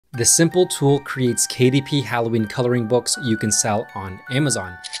This simple tool creates KDP Halloween coloring books you can sell on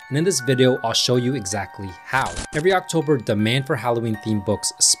Amazon. And in this video, I'll show you exactly how. Every October, demand for Halloween themed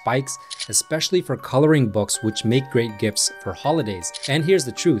books spikes, especially for coloring books, which make great gifts for holidays. And here's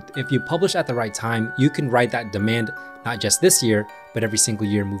the truth, if you publish at the right time, you can ride that demand not just this year, but every single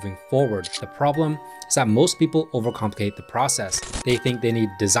year moving forward. The problem is that most people overcomplicate the process. They think they need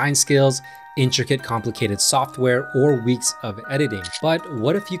design skills, intricate, complicated software, or weeks of editing. But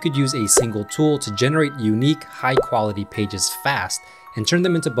what if you could use a single tool to generate unique, high-quality pages fast and turn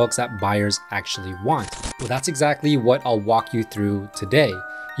them into books that buyers actually want? Well, that's exactly what I'll walk you through today.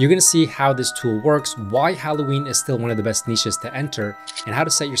 You're gonna see how this tool works, why Halloween is still one of the best niches to enter, and how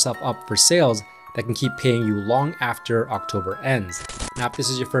to set yourself up for sales that can keep paying you long after October ends. Now, if this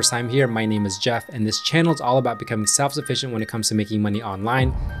is your first time here, my name is Jeff, and this channel is all about becoming self-sufficient when it comes to making money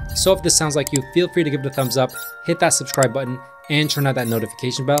online. So if this sounds like you, feel free to give it a thumbs up, hit that subscribe button, and turn on that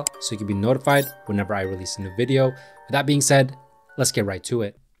notification bell so you can be notified whenever I release a new video. With that being said, let's get right to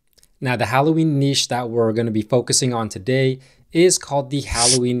it. Now, the Halloween niche that we're gonna be focusing on today is called the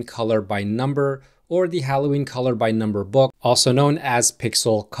Halloween Color by Number, or the Halloween Color by Number book, also known as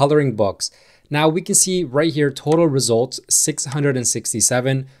pixel coloring books. Now we can see right here, total results,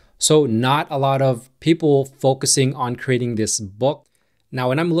 667. So not a lot of people focusing on creating this book. Now,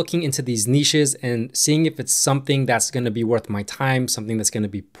 when I'm looking into these niches and seeing if it's something that's gonna be worth my time, something that's gonna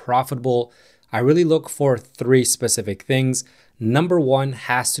be profitable, I really look for three specific things. Number one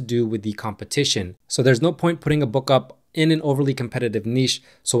has to do with the competition. So there's no point putting a book up in an overly competitive niche.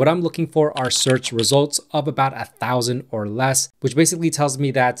 So what I'm looking for are search results of about 1,000 or less, which basically tells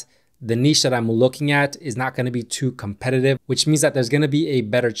me that the niche that I'm looking at is not going to be too competitive, which means that there's going to be a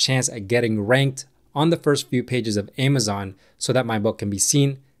better chance at getting ranked on the first few pages of Amazon so that my book can be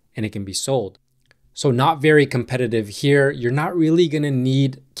seen and it can be sold. So not very competitive here. You're not really going to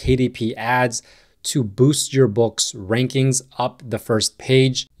need KDP ads to boost your book's rankings up the first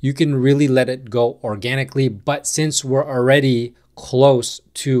page. You can really let it go organically, but since we're already close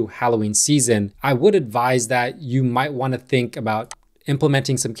to Halloween season, I would advise that you might want to think about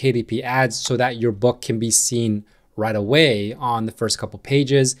implementing some KDP ads so that your book can be seen right away on the first couple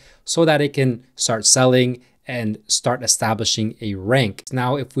pages so that it can start selling and start establishing a rank.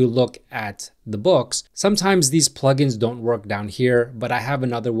 Now, if we look at the books, sometimes these plugins don't work down here, but I have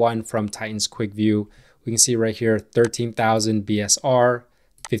another one from Titan's Quick View. We can see right here, 13,000 BSR,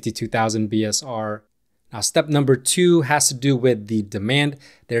 52,000 BSR. Now, step number two has to do with the demand.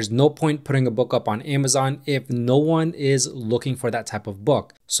 There's no point putting a book up on Amazon if no one is looking for that type of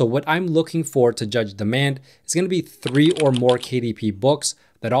book. So what I'm looking for to judge demand is going to be 3 or more KDP books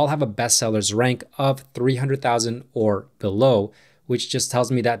that all have a bestsellers rank of 300,000 or below, which just tells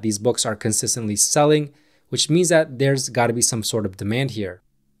me that these books are consistently selling, which means that there's got to be some sort of demand here.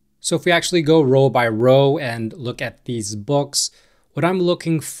 So if we actually go row by row and look at these books, what I'm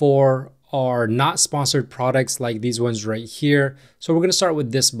looking for are not sponsored products like these ones right here. So we're going to start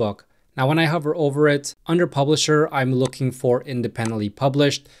with this book. Now, when I hover over it, under publisher, I'm looking for independently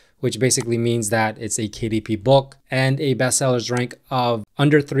published, which basically means that it's a KDP book and a bestsellers rank of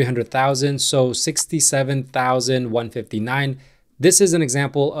under 300,000. So 67,159. This is an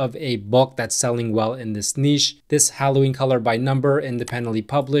example of a book that's selling well in this niche. This Halloween Color by Number, independently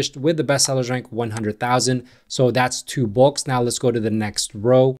published with the bestsellers rank 100,000. So that's 2 books. Now let's go to the next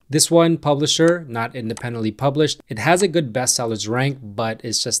row. This one, publisher, not independently published. It has a good bestsellers rank, but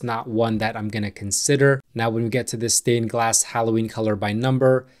it's just not one that I'm gonna consider. Now, when we get to this stained glass Halloween Color by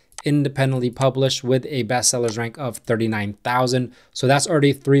Number, independently published with a bestsellers rank of 39,000. So that's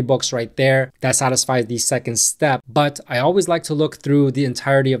already 3 books right there. That satisfies the second step. But I always like to look through the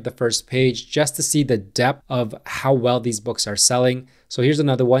entirety of the first page just to see the depth of how well these books are selling. So here's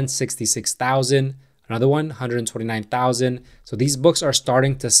another one, 66,000. Another one, 129,000. So these books are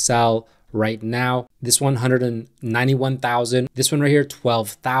starting to sell right now. This one, 191,000. This one right here,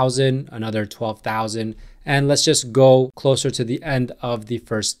 12,000. Another 12,000. And let's just go closer to the end of the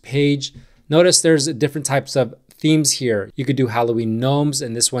first page. Notice there's different types of themes here. You could do Halloween gnomes,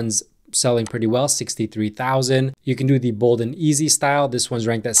 and this one's selling pretty well, 63,000. You can do the bold and easy style. This one's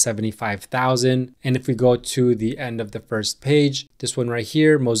ranked at 75,000. And if we go to the end of the first page, this one right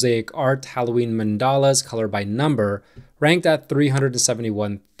here, mosaic art, Halloween mandalas, color by number, ranked at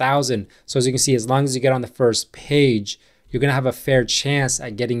 371,000. So as you can see, as long as you get on the first page, you're gonna have a fair chance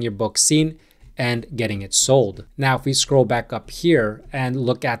at getting your book seen and getting it sold. Now, if we scroll back up here and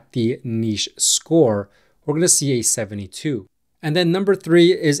look at the niche score, we're gonna see a 72. And then number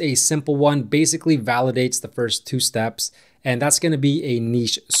 3 is a simple one, basically validates the first 2 steps, and that's gonna be a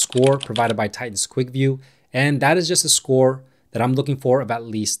niche score provided by Titan's Quick View. And that is just a score that I'm looking for of at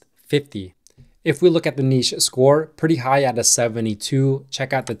least 50. If we look at the niche score, pretty high at a 72.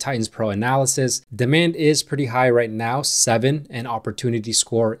 Check out the Titans Pro analysis. Demand is pretty high right now, 7, and opportunity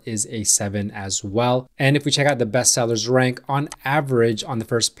score is a 7 as well. And if we check out the bestsellers rank, on average on the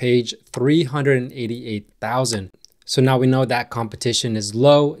first page, 388,000. So now we know that competition is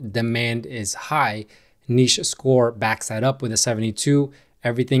low, demand is high. Niche score backs that up with a 72.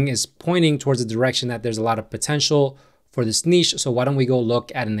 Everything is pointing towards the direction that there's a lot of potential for this niche. So why don't we go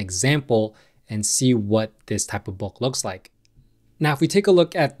look at an example and see what this type of book looks like. Now, if we take a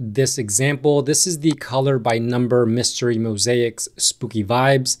look at this example, this is the Color by Number Mystery Mosaics Spooky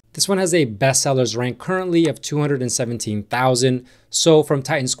Vibes. This one has a bestsellers rank currently of 217,000. So from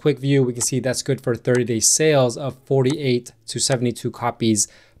Titans Quick View, we can see that's good for 30-day sales of 48 to 72 copies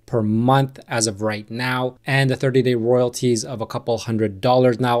per month as of right now, and the 30-day royalties of a couple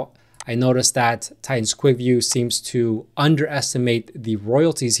 $100. Now, I noticed that Titans Quick View seems to underestimate the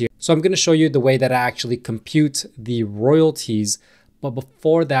royalties here. So I'm going to show you the way that I actually compute the royalties. But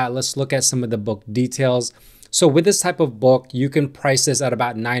before that, let's look at some of the book details. So with this type of book, you can price this at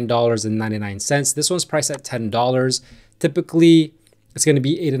about $9.99. This one's priced at $10. Typically, it's going to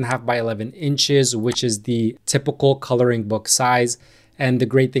be 8.5 by 11 inches, which is the typical coloring book size. And the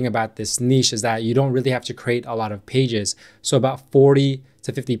great thing about this niche is that you don't really have to create a lot of pages. So about 40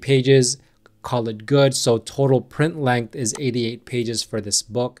 to 50 pages, call it good. So total print length is 88 pages for this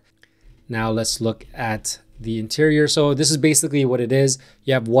book. Now let's look at the interior. So this is basically what it is.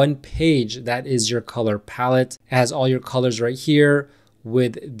 You have one page that is your color palette. It has all your colors right here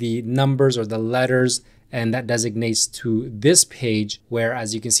with the numbers or the letters, and that designates to this page where,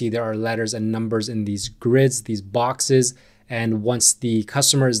 as you can see, there are letters and numbers in these grids, these boxes. And once the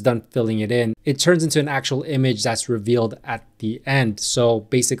customer is done filling it in, it turns into an actual image that's revealed at the end. So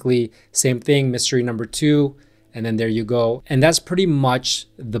basically, same thing, mystery number 2, and then there you go. And that's pretty much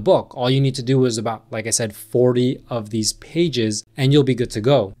the book. All you need to do is about, like I said, 40 of these pages, and you'll be good to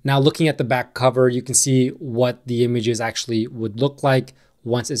go. Now, looking at the back cover, you can see what the images actually would look like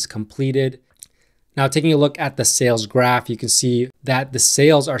once it's completed. Now, taking a look at the sales graph, you can see that the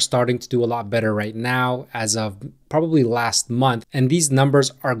sales are starting to do a lot better right now as of probably last month. And these numbers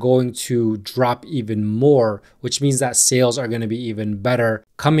are going to drop even more, which means that sales are going to be even better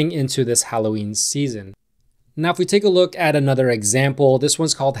coming into this Halloween season. Now, if we take a look at another example, this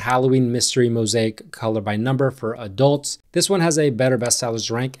one's called Halloween Mystery Mosaic Color by Number for adults. This one has a better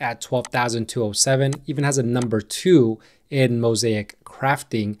bestsellers rank at 12,207, even has a number 2 in mosaic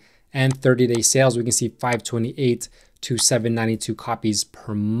crafting. And 30-day sales, we can see 528 to 792 copies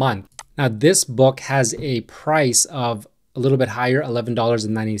per month. Now, this book has a price of a little bit higher,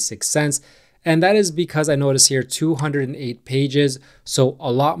 $11.96. And that is because I notice here 208 pages. So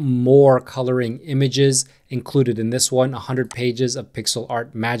a lot more coloring images included in this one, 100 pages of pixel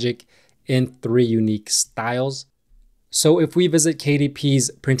art magic in 3 unique styles. So if we visit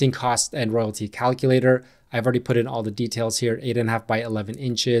KDP's printing cost and royalty calculator, I've already put in all the details here, 8.5 by 11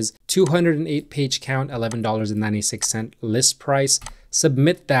 inches, 208 page count, $11.96 list price.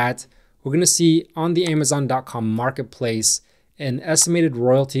 Submit that. We're going to see on the Amazon.com marketplace an estimated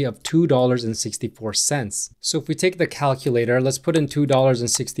royalty of $2.64. So if we take the calculator, let's put in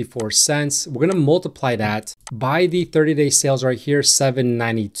 $2.64. We're going to multiply that by the 30-day sales right here,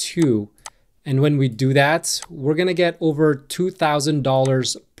 $7.92. And when we do that, we're going to get over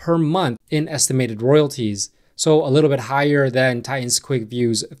 $2,000 per month in estimated royalties. So a little bit higher than Titans Quick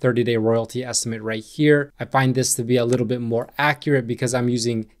View's 30-day royalty estimate right here. I find this to be a little bit more accurate because I'm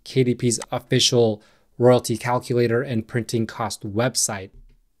using KDP's official royalty calculator and printing cost website.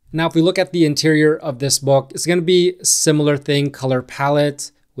 Now, if we look at the interior of this book, it's going to be a similar thing, color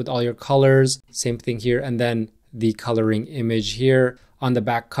palette with all your colors, same thing here, and then the coloring image here. On the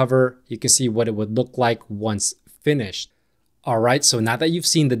back cover, you can see what it would look like once finished. All right, so now that you've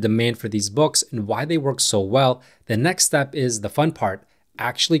seen the demand for these books and why they work so well, the next step is the fun part,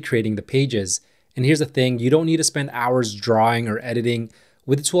 actually creating the pages. And here's the thing, you don't need to spend hours drawing or editing.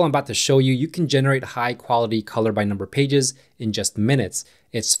 With the tool I'm about to show you, you can generate high quality color by number pages in just minutes.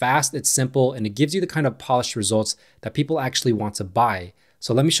 It's fast, it's simple, and it gives you the kind of polished results that people actually want to buy.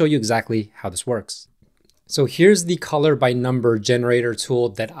 So let me show you exactly how this works. So here's the color by number generator tool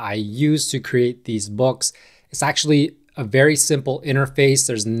that I use to create these books. It's actually a very simple interface.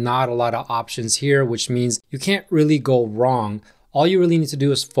 There's not a lot of options here, which means you can't really go wrong. All you really need to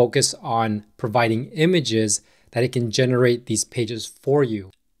do is focus on providing images that it can generate these pages for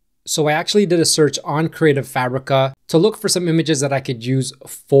you. So I actually did a search on Creative Fabrica to look for some images that I could use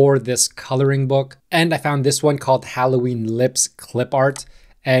for this coloring book. And I found this one called Halloween Lips Clip Art.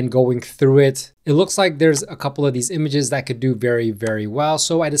 and going through it, it looks like there's a couple of these images that could do very, very well.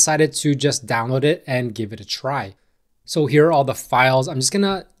 So I decided to just download it and give it a try. So here are all the files. I'm just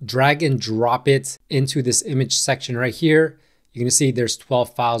gonna drag and drop it into this image section right here. You're gonna see there's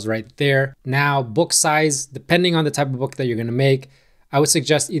 12 files right there. Now, book size, depending on the type of book that you're gonna make, I would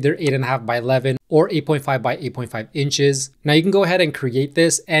suggest either 8.5 by 11 or 8.5 by 8.5 inches. Now you can go ahead and create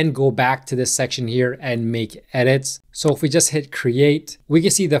this and go back to this section here and make edits. So if we just hit create, we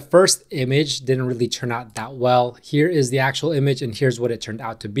can see the first image didn't really turn out that well. Here is the actual image and here's what it turned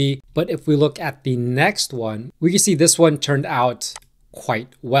out to be. But if we look at the next one, we can see this one turned out quite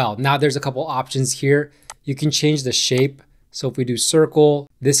well. Now there's a couple options here. You can change the shape. So if we do circle,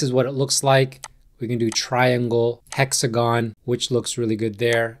 this is what it looks like. We can do triangle, hexagon, which looks really good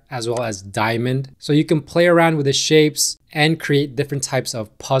there, as well as diamond. So you can play around with the shapes and create different types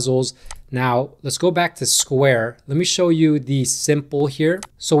of puzzles. Now, let's go back to square. Let me show you the simple here.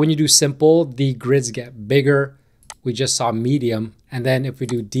 So when you do simple, the grids get bigger. We just saw medium. And then if we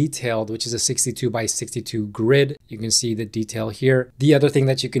do detailed, which is a 62 by 62 grid, you can see the detail here. The other thing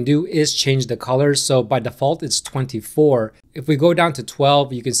that you can do is change the colors. So by default, it's 24. If we go down to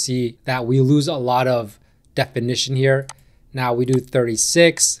 12, you can see that we lose a lot of definition here. Now we do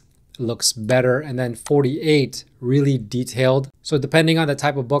 36, it looks better. And then 48, really detailed. So depending on the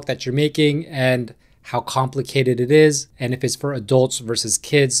type of book that you're making and how complicated it is, and if it's for adults versus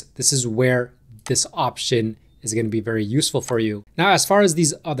kids, this is where this option is going to be very useful for you. Now, as far as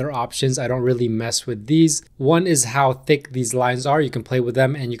these other options, I don't really mess with these. One is how thick these lines are. You can play with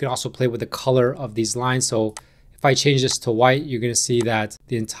them and you can also play with the color of these lines. So if I change this to white, you're going to see that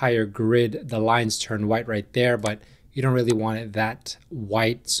the entire grid, the lines turn white right there, but you don't really want it that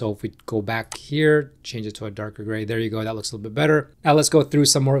white. So if we go back here, change it to a darker gray, there you go. That looks a little bit better. Now let's go through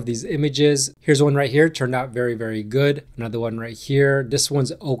some more of these images. Here's one right here, turned out very, very good. Another one right here. This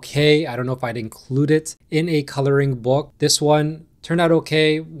one's okay. I don't know if I'd include it in a coloring book. This one turned out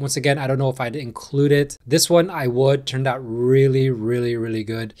okay. Once again, I don't know if I'd include it. This one I would, turned out really, really, really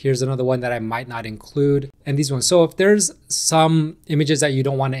good. Here's another one that I might not include. And these ones. So if there's some images that you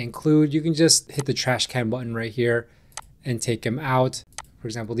don't want to include, you can just hit the trash can button right here and take them out. For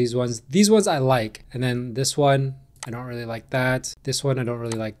example, these ones I like. And then this one, I don't really like that. This one, I don't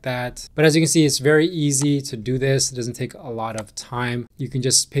really like that. But as you can see, it's very easy to do this. It doesn't take a lot of time. You can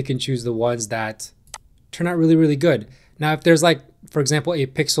just pick and choose the ones that turn out really, really good. Now, if there's like, for example, a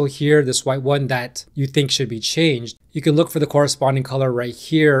pixel here, this white one that you think should be changed, you can look for the corresponding color right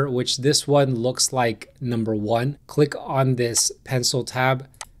here, which this one looks like number 1. Click on this pencil tab,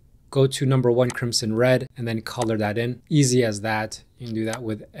 go to number 1 crimson red, and then color that in. Easy as that. You can do that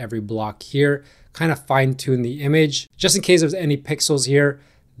with every block here. Kind of fine tune the image, just in case there's any pixels here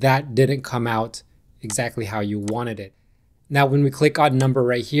that didn't come out exactly how you wanted it. Now, when we click on number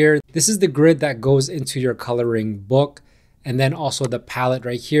right here, this is the grid that goes into your coloring book. And then also the palette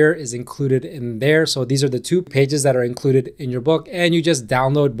right here is included in there. So these are the 2 pages that are included in your book, and you just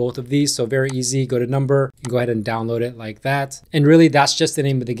download both of these. So very easy, go to number, and go ahead and download it like that. And really that's just the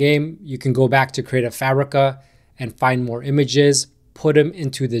name of the game. You can go back to Creative Fabrica and find more images, put them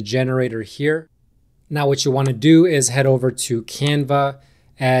into the generator here. Now what you want to do is head over to Canva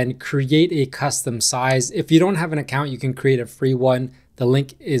and create a custom size. If you don't have an account, you can create a free one. The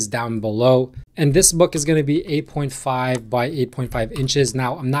link is down below. And this book is going to be 8.5 by 8.5 inches.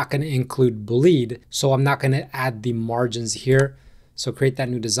 Now, I'm not going to include bleed, so I'm not going to add the margins here. So create that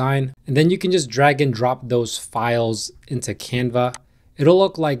new design. And then you can just drag and drop those files into Canva. It'll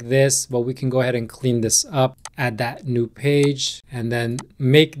look like this, but we can go ahead and clean this up, add that new page, and then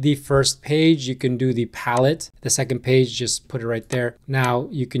make the first page. You can do the palette. The second page, just put it right there. Now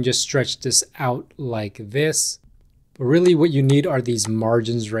you can just stretch this out like this. But really what you need are these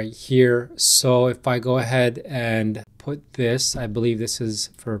margins right here. So if I go ahead and put this, I believe this is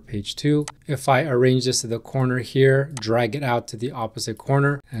for page 2. If I arrange this to the corner here, drag it out to the opposite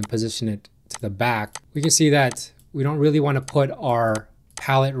corner and position it to the back, we can see that we don't really want to put our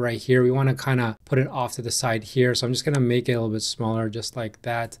palette right here. We want to kind of put it off to the side here. So I'm just going to make it a little bit smaller, just like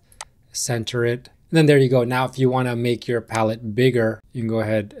that, center it. And then there you go. Now, if you want to make your palette bigger, you can go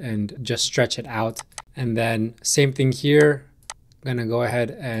ahead and just stretch it out. And then same thing here. I'm gonna go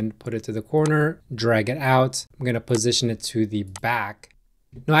ahead and put it to the corner, drag it out. I'm gonna position it to the back.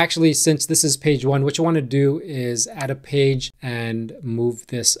 Now actually, since this is page 1, what you wanna do is add a page and move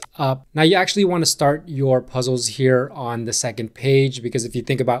this up. Now you actually wanna start your puzzles here on the second page, because if you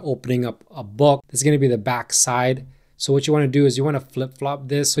think about opening up a book, this is gonna be the back side. So what you wanna do is you wanna flip-flop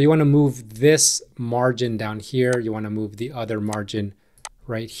this. So you wanna move this margin down here. You wanna move the other margin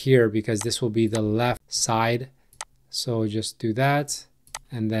right here, because this will be the left side. So just do that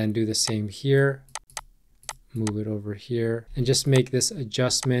and then do the same here. Move it over here and just make this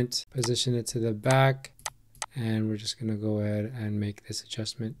adjustment, position it to the back. And we're just gonna go ahead and make this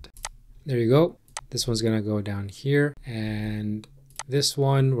adjustment. There you go. This one's gonna go down here, and this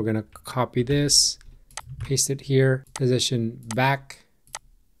one, we're gonna copy this, paste it here, position back,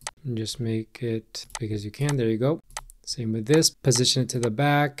 and just make it big as you can. There you go. Same with this, position it to the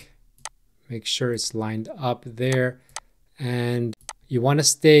back, make sure it's lined up there, and you want to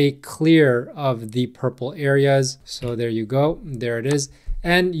stay clear of the purple areas. So there you go, there it is.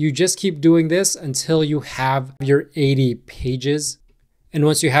 And you just keep doing this until you have your 80 pages. And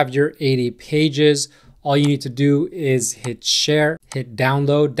once you have your 80 pages, all you need to do is hit share, hit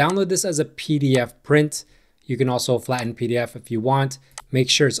download. Download this as a PDF print. You can also flatten PDF if you want. Make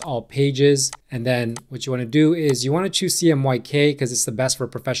sure it's all pages. And then what you want to do is you want to choose CMYK because it's the best for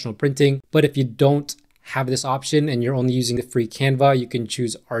professional printing. But if you don't have this option and you're only using the free Canva, you can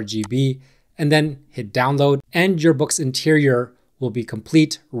choose RGB and then hit download, and your book's interior will be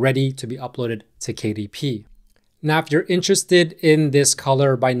complete, ready to be uploaded to KDP. Now, if you're interested in this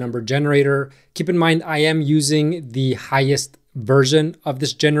color by number generator, keep in mind I am using the highest version of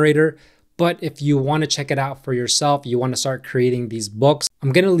this generator, but if you want to check it out for yourself, you want to start creating these books,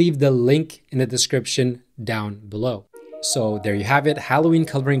 I'm going to leave the link in the description down below. So there you have it, Halloween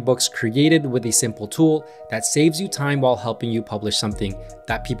coloring books created with a simple tool that saves you time while helping you publish something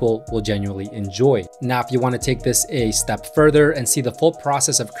that people will genuinely enjoy. Now, if you want to take this a step further and see the full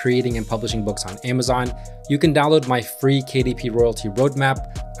process of creating and publishing books on Amazon, you can download my free KDP royalty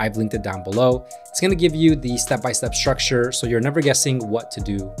roadmap. I've linked it down below. It's going to give you the step-by-step structure so you're never guessing what to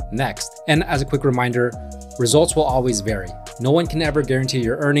do next. And as a quick reminder, results will always vary. No one can ever guarantee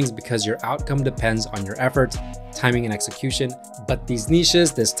your earnings because your outcome depends on your effort, timing, and execution. But these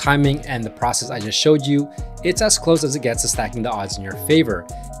niches, this timing, and the process I just showed you, it's as close as it gets to stacking the odds in your favor.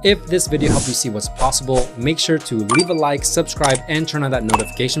 If this video helped you see what's possible, make sure to leave a like, subscribe, and turn on that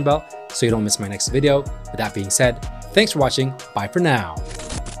notification bell so you don't miss my next video. With that being said, thanks for watching. Bye for now.